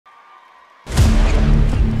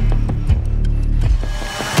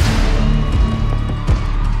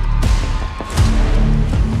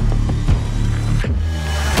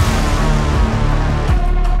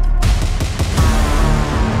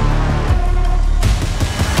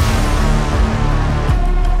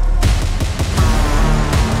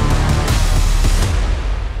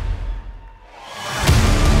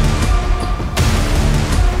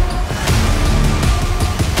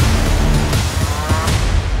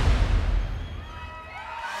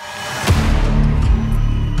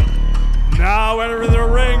now entering the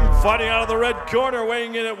ring, fighting out of the red corner,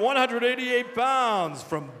 weighing in at 188 pounds,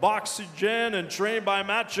 from Brawl XI and trained by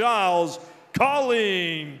Matt Giles,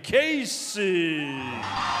 Colleen Casey.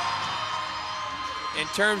 In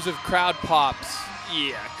terms of crowd pops,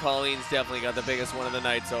 yeah, Colleen's definitely got the biggest one of the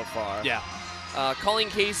night so far. yeah. Colleen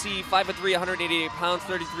Casey, 5'3", 188 pounds,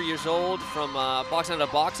 33 years old, from boxing out of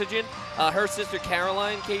Brawl XI. Her sister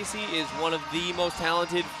Caroline Casey is one of the most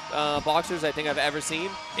talented boxers I think I've ever seen.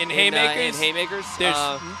 In Haymakers? In Haymakers.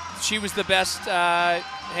 She was the best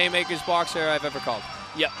Haymakers boxer I've ever called.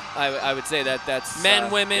 Yep, I would say that's... Men,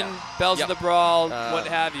 women, yeah. bells of the brawl, what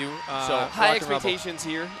have you. So high expectations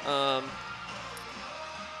here.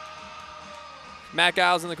 Matt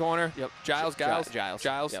Giles in the corner. Yep. Giles.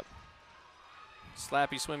 Yep.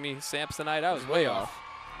 Slappy, swimmy, Samsonite. I was way off.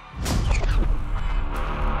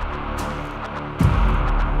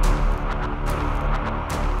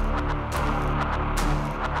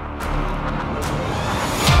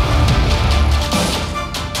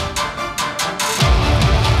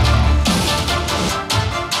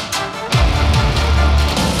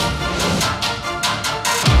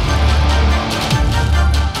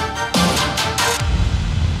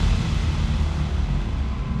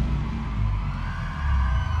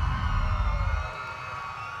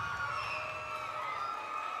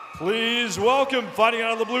 Please welcome, fighting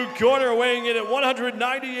out of the blue corner, weighing in at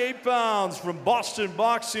 198 pounds, from Boston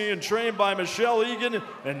Boxing and trained by Michelle Egan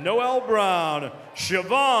and Noelle Brown,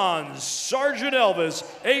 Siobhan Sergeant Elvis,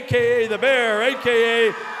 a.k.a. The Bear,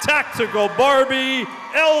 a.k.a. Tactical Barbie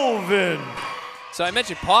Elvin. So I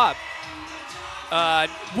mentioned Pop.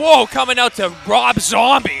 Whoa, coming out to Rob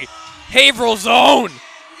Zombie. Haverhill's own.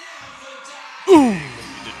 Ooh.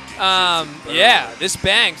 Yeah, this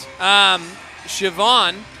bangs.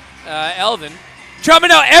 Siobhan Elvin.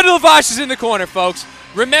 Drumming out. Ed Lavash is in the corner, folks.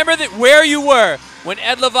 Remember that where you were when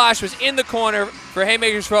Ed Lavash was in the corner for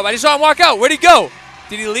Haymakers for Hope. I just saw him walk out. Where'd he go?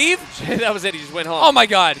 Did he leave? That was it. He just went home. Oh, my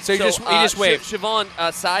God. So he just waved.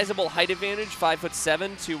 Siobhan, sizable height advantage,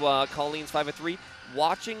 5'7" to Colleen's 5'3".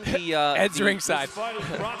 Watching the Ed's ringside.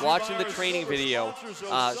 Watching the training video,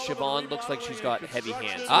 Siobhan looks like she's got heavy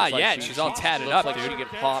hands. Yeah, she's all tatted up, like dude. she could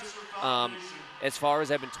pop. As far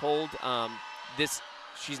as I've been told,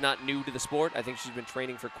 she's not new to the sport. I think she's been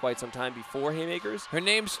training for quite some time before Haymakers. Her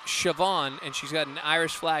name's Siobhan, and she's got an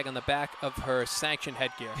Irish flag on the back of her sanctioned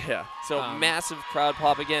headgear. Yeah, so massive crowd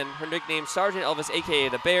pop again. Her nickname, Sergeant Elvis,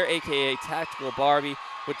 a.k.a. The Bear, a.k.a. Tactical Barbie.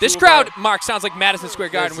 This crowd, Mark, sounds like Madison Square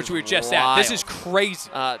Garden, which we were just at. This is crazy.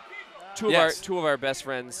 Two of our best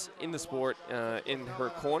friends in the sport in her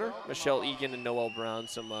corner, Michelle Egan and Noelle Brown,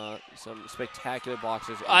 some spectacular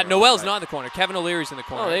boxers. Noelle's not in the corner. Kevin O'Leary's in the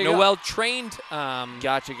corner. Oh, there you Noelle go. trained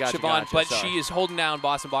Siobhan, but sorry. she is holding down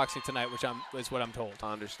Boston Boxing tonight, which is what I'm told.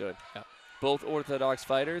 Understood. Yeah. Both orthodox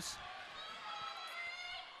fighters.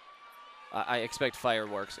 I expect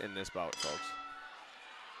fireworks in this bout, folks.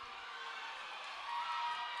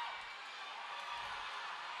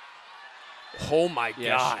 Oh, my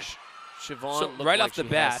gosh. Siobhan right like off the she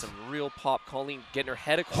bat, has some real pop. Colleen getting her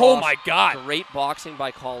head across. Oh my God! Great boxing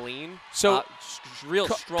by Colleen. So real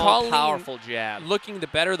strong, Colleen powerful jab. Looking the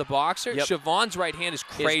better the boxer. Yep. Siobhan's right hand is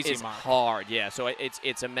crazy. It's hard. Yeah. So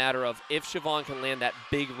it's a matter of if Siobhan can land that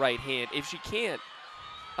big right hand. If she can't,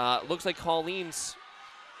 looks like Colleen's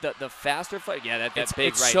the faster fight. Yeah, that big right hand.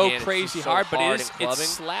 It's so crazy hard, but it's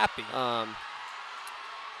slappy.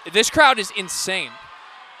 This crowd is insane.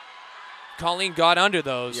 Colleen got under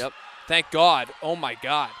those. Yep. Thank God. Oh, my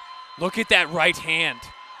God. Look at that right hand.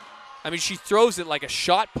 I mean, she throws it like a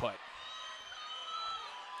shot put.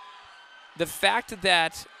 The fact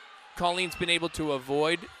that Colleen's been able to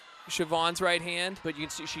avoid Siobhan's right hand. But you can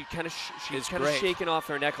see she's kind of shaking off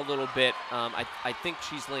her neck a little bit. I think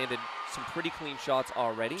she's landed some pretty clean shots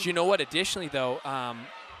already. Do you know what? Additionally, though,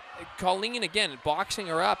 Colleen, again, boxing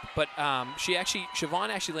her up, but Siobhan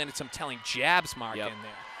actually landed some telling jabs, Mark, in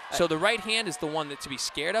there. So the right hand is the one to be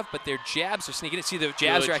scared of, but their jabs are sneaking in. See, the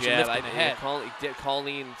jabs are actually lifting the head.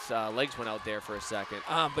 Colleen's legs went out there for a second.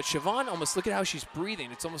 But Siobhan, almost look at how she's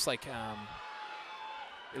breathing. It's almost like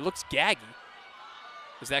it looks gaggy.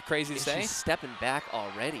 Is that crazy to say? She's stepping back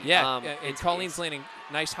already. Yeah, and Colleen's landing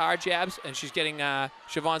nice hard jabs, and she's getting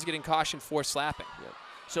Siobhan's getting cautioned for slapping. Yep.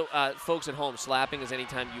 So, folks at home, slapping is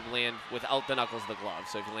anytime you land without the knuckles of the glove.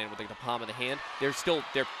 So if you land with like the palm of the hand, they're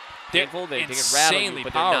painful. They can rattle you,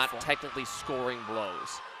 but they're not technically scoring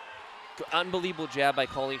blows. Unbelievable jab by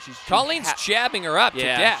Colleen. Colleen's jabbing her up to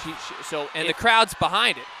death. The crowd's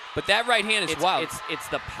behind it. But that right hand is wild. It's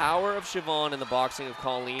the power of Siobhan and the boxing of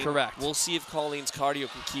Colleen. Correct. We'll see if Colleen's cardio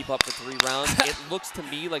can keep up for 3 rounds. It looks to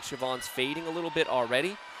me like Siobhan's fading a little bit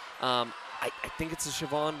already. I think it's a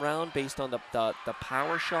Siobhan round based on the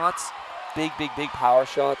power shots. Big power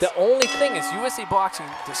shots. The only thing is USA Boxing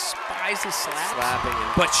despises slapping,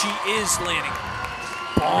 but she is landing.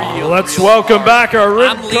 Let's welcome back our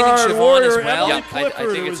ring card Siobhan warrior, as well. Emily I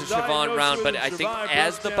Clifford, think it's a Siobhan round, but I think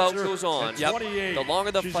as the bout goes on, the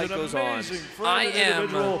longer the fight goes on, I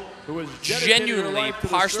am genuinely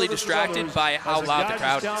partially distracted by how loud the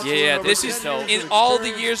crowd is. Yeah, this is in all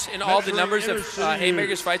the years, in all the numbers of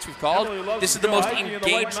Haymakers fights we've called, this is the most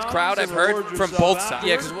engaged crowd I've heard from both sides.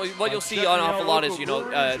 Yeah, because what you'll see an awful lot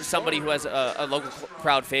is, somebody who has a local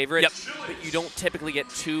crowd favorite, but you don't typically get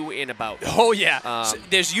two in a bout. Oh, yeah. So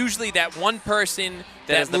there's usually that one person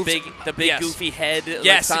that has the big goofy head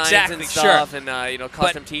signs exactly, and stuff, and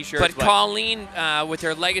custom but, T-shirts. But Colleen, with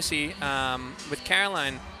her legacy, with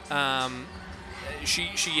Caroline,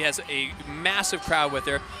 she has a massive crowd with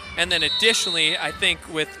her. And then additionally, I think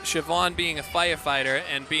with Siobhan being a firefighter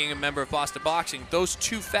and being a member of Boston Boxing, those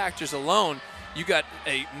two factors alone, you got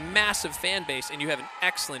a massive fan base and you have an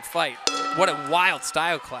excellent fight. What a wild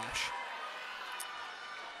style clash.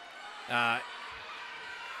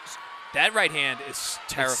 That right hand is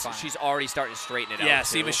terrifying. She's already starting to straighten it out. Yeah,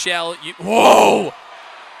 see, Michelle, whoa!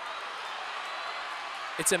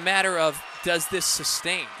 It's a matter of, does this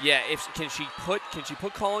sustain? Yeah, can she put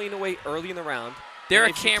Colleen away early in the round? There are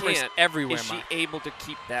cameras everywhere, Is she able to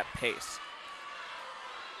keep that pace?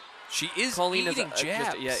 She is Colleen eating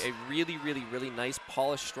jabs. A really, really, really nice,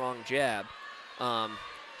 polished, strong jab.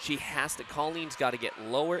 Colleen's got to get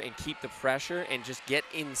lower and keep the pressure and just get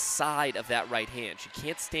inside of that right hand. She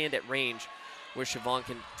can't stand at range where Siobhan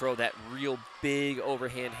can throw that real big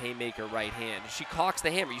overhand haymaker right hand. If she cocks the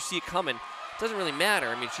hammer, you see it coming. It doesn't really matter.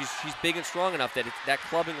 I mean, she's big and strong enough that that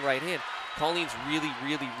clubbing right hand. Colleen's really,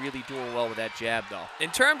 really, really doing well with that jab, though. In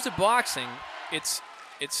terms of boxing, it's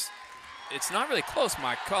not really close,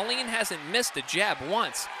 Mark. Colleen hasn't missed a jab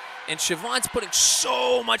once. And Siobhan's putting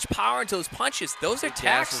so much power into those punches. Those are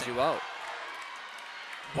taxing. You out.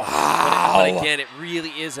 Wow. But again, it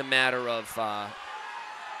really is a matter of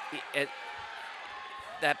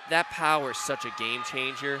that power is such a game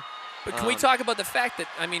changer. But can we talk about the fact that,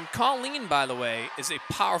 I mean, Colleen, by the way, is a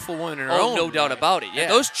powerful woman in her own. No doubt about it, yeah.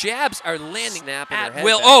 And those jabs are landing Snapping at her head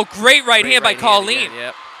will. back. Oh, great right hand by Colleen.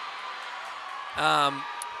 Yep.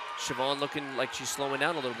 Siobhan looking like she's slowing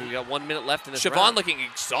down a little bit. We got 1 minute left in this round. Siobhan looking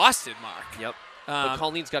exhausted, Mark. Yep. But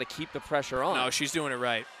Colleen's got to keep the pressure on. No, she's doing it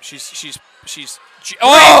right.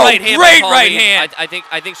 Oh, great right hand. I think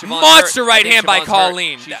Siobhan. Monster right hand by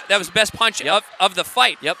Colleen. That was the best punch of the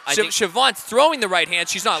fight. Yep. Siobhan's throwing the right hand.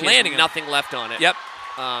 She's not landing. Nothing left on it. Yep.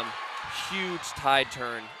 Huge tide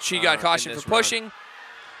turn. She got caution for pushing. Round.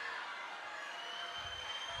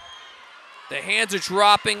 The hands are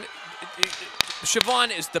dropping.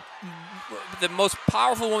 Siobhan is the most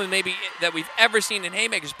powerful woman maybe that we've ever seen in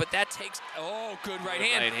Haymakers, but that takes, good right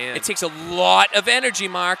hand. It takes a lot of energy,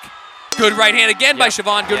 Mark. Good right hand again by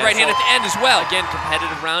Siobhan. Good right hand at the end as well. Again,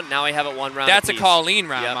 competitive round. Now I have it 1 round That's apiece. A Colleen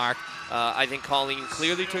round, Mark. I think Colleen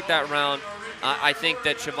clearly took that round. I think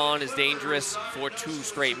that Siobhan is dangerous for 2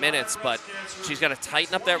 straight minutes, but she's got to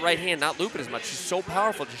tighten up that right hand, not loop it as much. She's so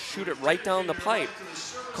powerful. Just shoot it right down the pipe.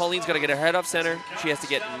 Colleen's got to get her head off center. She has to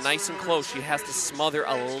get nice and close. She has to smother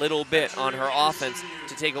a little bit on her offense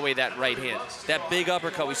to take away that right hand. That big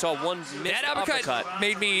uppercut, we saw one missed uppercut.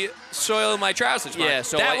 Made me soil my trousers, Mark. Yeah,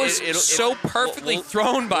 so that was so perfectly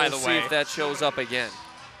thrown, by the way. We'll see if that shows up again.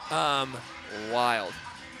 Wild.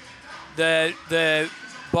 The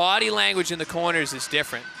body language in the corners is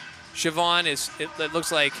different. Siobhan it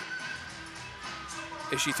looks like,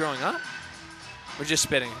 is she throwing up? Or just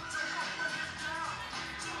spitting?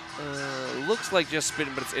 Looks like just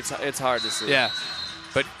spitting, but it's hard to see. Yeah,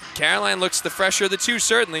 but Caroline looks the fresher of the two,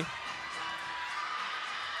 certainly.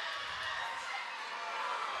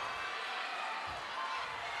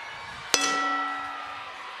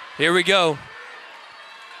 Here we go.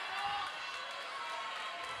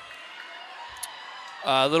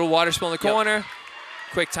 A little water spill in the corner.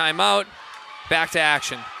 Quick timeout. Back to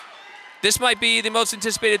action. This might be the most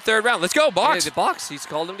anticipated third round. Let's go, box. Yeah, the box. He's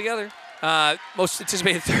called them together. Most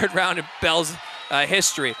anticipated third round in Bell's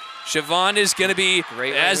history. Siobhan is going to be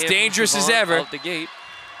as dangerous as ever. Out the gate.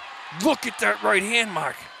 Look at that right hand,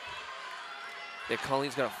 Mark. Yeah,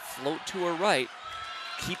 Colleen's got to float to her right.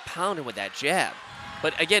 Keep pounding with that jab.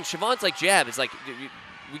 But again, Siobhan's jab is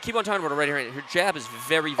we keep on talking about her right hand. Her jab is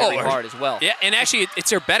very, very hard as well. Yeah, and actually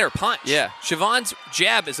it's her better punch. Yeah. Siobhan's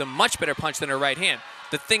jab is a much better punch than her right hand.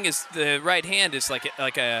 The thing is, the right hand is like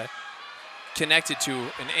a connected to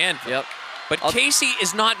an anvil. Yep. But Casey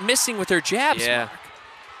is not missing with her jabs, yeah. Mark.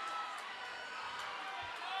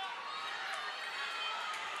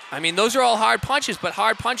 I mean, those are all hard punches, but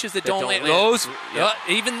hard punches that don't land. Those,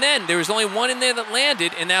 even then, there was only one in there that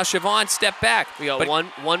landed, and now Siobhan stepped back. We got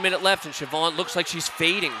 1 minute left, and Siobhan looks like she's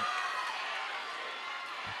fading.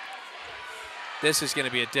 This is going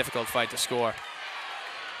to be a difficult fight to score.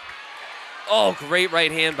 Oh, great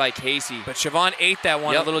right hand by Casey. But Siobhan ate that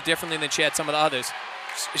one a little differently than she had some of the others.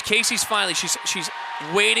 Casey's finally, she's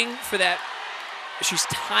waiting for that. She's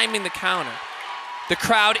timing the counter. The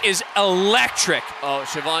crowd is electric. Oh,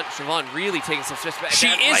 Siobhan really taking some steps back. She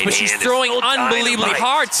is, but she's throwing unbelievably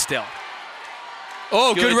hard still.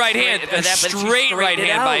 Oh, good right hand. A straight right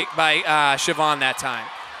hand by Siobhan that time.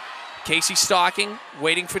 Casey stalking,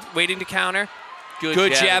 waiting to counter.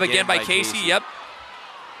 Good jab again by Casey. Yep.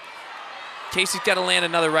 Casey's got to land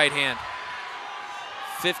another right hand.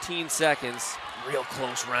 15 seconds. Real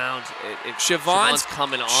close round. Siobhan's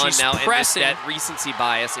coming on now, pressing. And that recency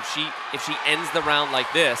bias. If she ends the round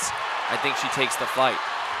like this, I think she takes the fight.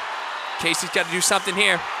 Casey's got to do something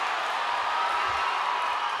here.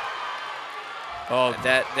 Oh,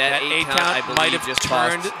 that 8 count I believe might have just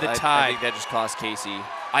turned cost, the tide. I think that just cost Casey.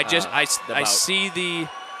 I see the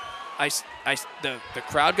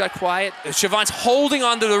crowd got quiet. Siobhan's holding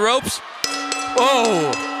onto the ropes.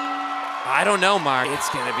 Oh. I don't know, Mark. It's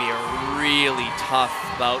going to be a really tough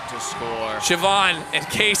bout to score. Siobhan and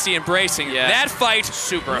Casey embracing. Yeah. That fight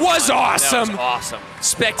was fun. awesome. That was awesome.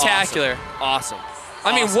 Spectacular. Awesome.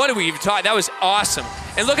 I mean, what do we even talk? That was awesome.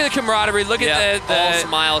 And look at the camaraderie. Look at the all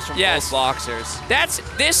smiles from both boxers.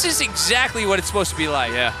 This is exactly what it's supposed to be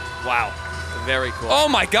like. Yeah. Wow. Very cool. Oh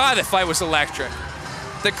my God, that fight was electric.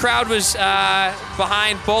 The crowd was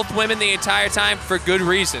behind both women the entire time for good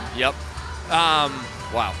reason. Yep.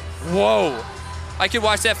 Wow. Whoa. I could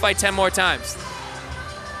watch that fight 10 more times.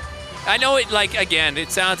 I know it, again,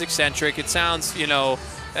 it sounds eccentric. It sounds,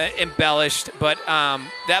 embellished, but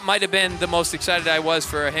that might have been the most excited I was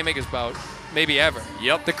for a Haymakers bout, maybe ever.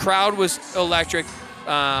 Yep. The crowd was electric.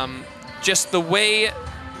 Just the way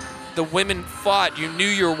the women fought, you knew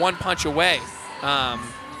you were one punch away.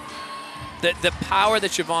 The power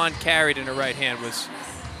that Siobhan carried in her right hand was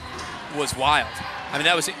wild. I mean,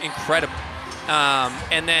 that was incredible.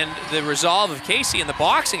 And then the resolve of Casey and the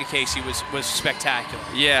boxing of Casey was spectacular.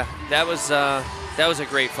 Yeah, that was a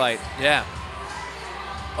great fight. Yeah.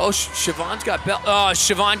 Oh, Siobhan's got belt. Oh,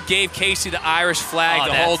 Siobhan gave Casey the Irish flag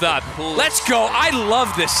to hold up. Let's go. I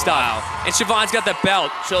love this style. Wow. And Siobhan's got the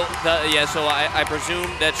belt. So I presume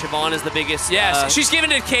that Siobhan is the biggest. Yes, she's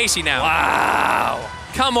giving it to Casey now. Wow.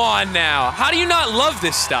 Come on now. How do you not love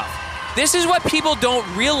this stuff? This is what people don't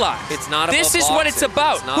realize. It's not about This is boxing. what it's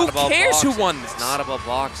about. Who cares boxing. who won this? It's not about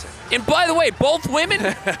boxing. And by the way, both women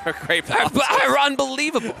are great are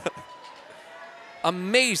unbelievable.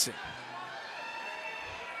 Amazing.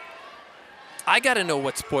 I got to know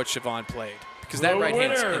what sport Siobhan played, because that right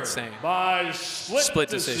hand's insane. By split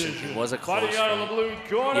decision. It was a close fighting out of the blue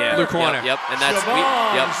corner. Yeah. Blue corner. Yep. And that's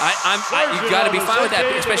you got to be fine with that,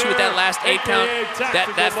 especially with that last 8 count.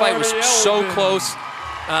 That fight was so close.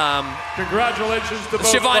 Congratulations to both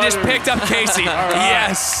Siobhan fighters. just picked up Casey.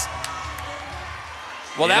 Yes.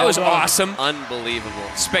 Well, that was awesome. Unbelievable.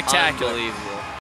 Spectacular. Unbelievable.